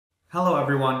Hello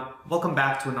everyone, welcome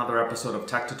back to another episode of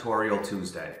Tech Tutorial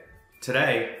Tuesday.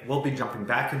 Today, we'll be jumping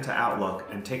back into Outlook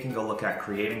and taking a look at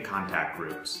creating contact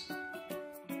groups.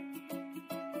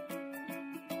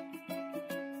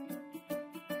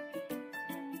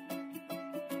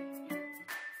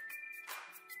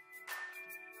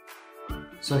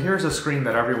 So here's a screen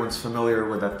that everyone's familiar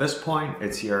with at this point.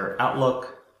 It's your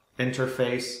Outlook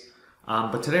interface.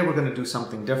 But today we're going to do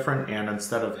something different, and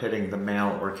instead of hitting the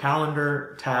mail or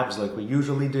calendar tabs like we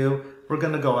usually do, we're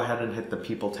going to go ahead and hit the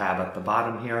people tab at the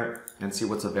bottom here and see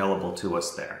what's available to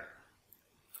us there.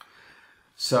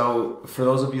 So for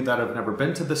those of you that have never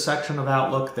been to this section of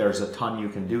Outlook, there's a ton you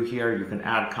can do here. You can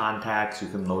add contacts, you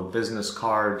can load business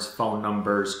cards, phone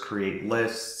numbers, create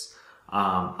lists,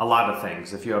 a lot of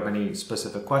things. If you have any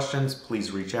specific questions,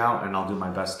 please reach out and I'll do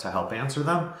my best to help answer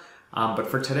them. But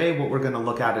for today, what we're going to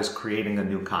look at is creating a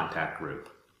new contact group.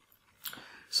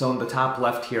 So in the top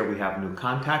left here, we have new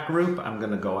contact group. I'm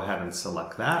going to go ahead and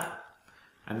select that.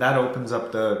 And that opens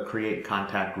up the create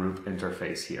contact group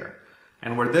interface here.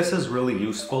 And where this is really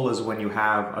useful is when you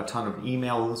have a ton of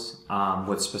emails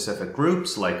with specific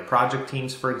groups, like project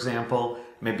teams, for example.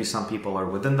 Maybe some people are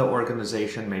within the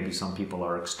organization, maybe some people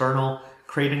are external.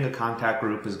 Creating a contact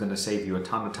group is going to save you a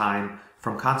ton of time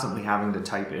from constantly having to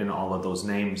type in all of those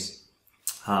names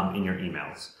in your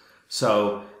emails.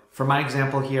 So for my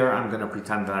example here, I'm going to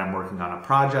pretend that I'm working on a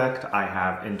project. I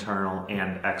have internal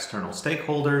and external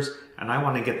stakeholders, and I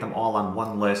want to get them all on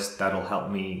one list that'll help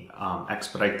me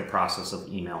expedite the process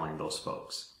of emailing those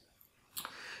folks.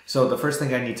 So the first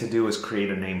thing I need to do is create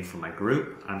a name for my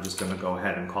group. I'm just going to go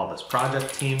ahead and call this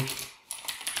project team.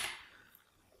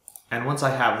 And once I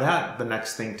have that, the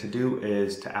next thing to do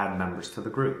is to add members to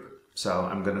the group. So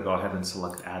I'm going to go ahead and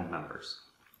select add members.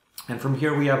 And from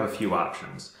here we have a few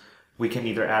options. We can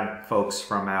either add folks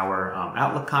from our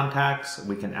Outlook contacts,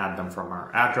 we can add them from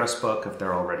our address book if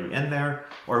they're already in there,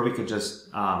 or we could just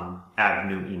add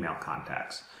new email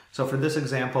contacts. So for this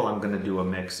example, I'm going to do a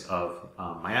mix of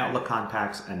my Outlook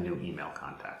contacts and new email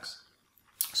contacts.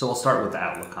 So we'll start with the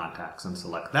Outlook contacts and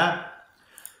select that.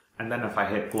 And then if I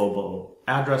hit global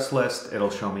address list,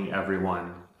 it'll show me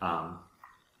everyone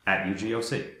at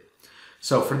UGOC.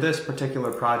 So for this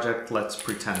particular project, let's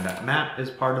pretend that Matt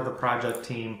is part of the project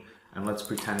team, and let's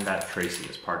pretend that Tracy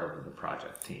is part of the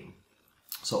project team.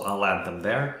 So I'll add them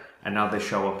there, and now they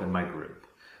show up in my group.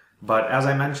 But as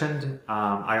I mentioned,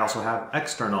 I also have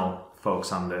external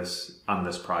folks on this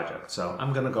project, so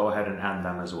I'm going to go ahead and add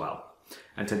them as well.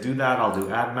 And to do that, I'll do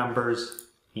add members,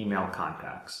 email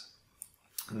contacts.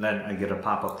 And then I get a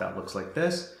pop-up that looks like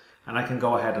this, and I can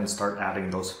go ahead and start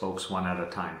adding those folks one at a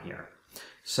time here.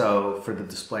 So for the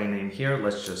display name here,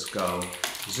 let's just go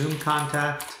Zoom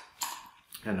contact,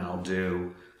 and I'll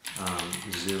do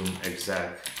Zoom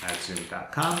exec at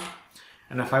zoom.com.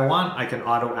 And if I want, I can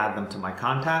auto add them to my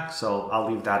contacts, so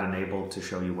I'll leave that enabled to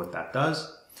show you what that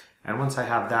does. And once I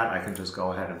have that, I can just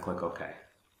go ahead and click OK.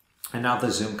 And now the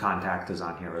Zoom contact is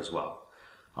on here as well.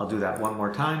 I'll do that one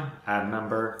more time, add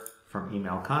member from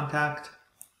email contact,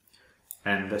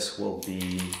 and this will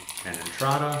be an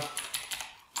Entrata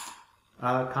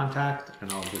contact,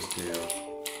 and I'll just do,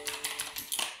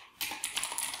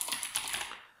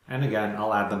 and again,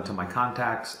 I'll add them to my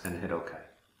contacts and hit OK.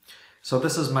 So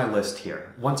this is my list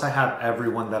here. Once I have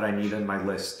everyone that I need in my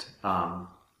list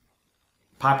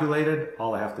populated,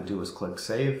 all I have to do is click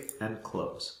Save and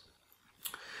Close.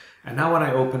 And now when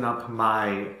I open up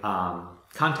my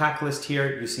contact list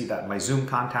here, you see that my Zoom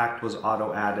contact was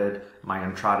auto-added, my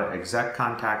Entrata exec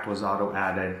contact was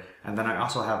auto-added, and then I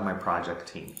also have my project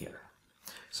team here.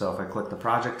 So if I click the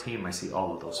project team, I see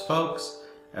all of those folks.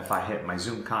 If I hit my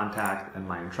Zoom contact and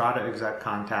my Entrata exec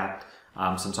contact,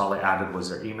 since all I added was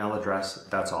their email address,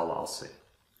 that's all I'll see.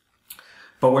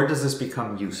 But where does this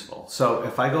become useful? So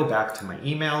if I go back to my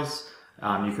emails,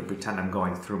 you could pretend I'm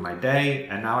going through my day,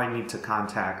 and now I need to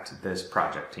contact this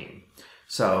project team.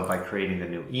 So by creating a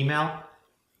new email,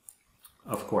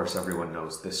 of course everyone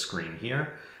knows this screen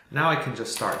here. Now I can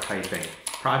just start typing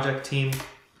project team,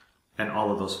 and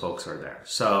all of those folks are there.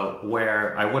 So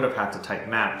where I would have had to type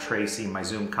Matt, Tracy, my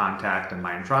Zoom contact, and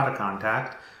my Entrata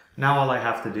contact, now all I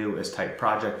have to do is type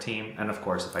project team. And of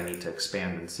course, if I need to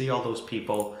expand and see all those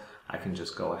people, I can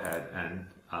just go ahead and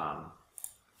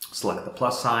select the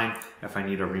plus sign. If I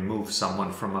need to remove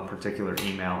someone from a particular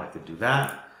email, I could do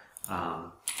that.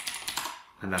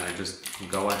 And then I just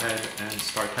go ahead and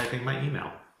start typing my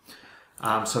email.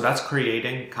 So that's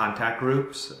creating contact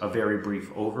groups, a very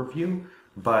brief overview.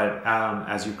 But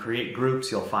as you create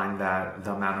groups, you'll find that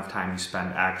the amount of time you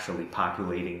spend actually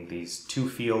populating these two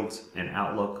fields in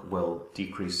Outlook will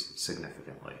decrease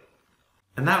significantly.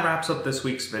 And that wraps up this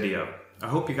week's video. I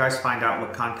hope you guys find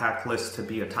Outlook Contact List to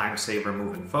be a time saver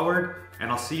moving forward, and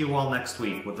I'll see you all next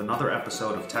week with another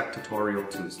episode of Tech Tutorial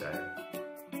Tuesday.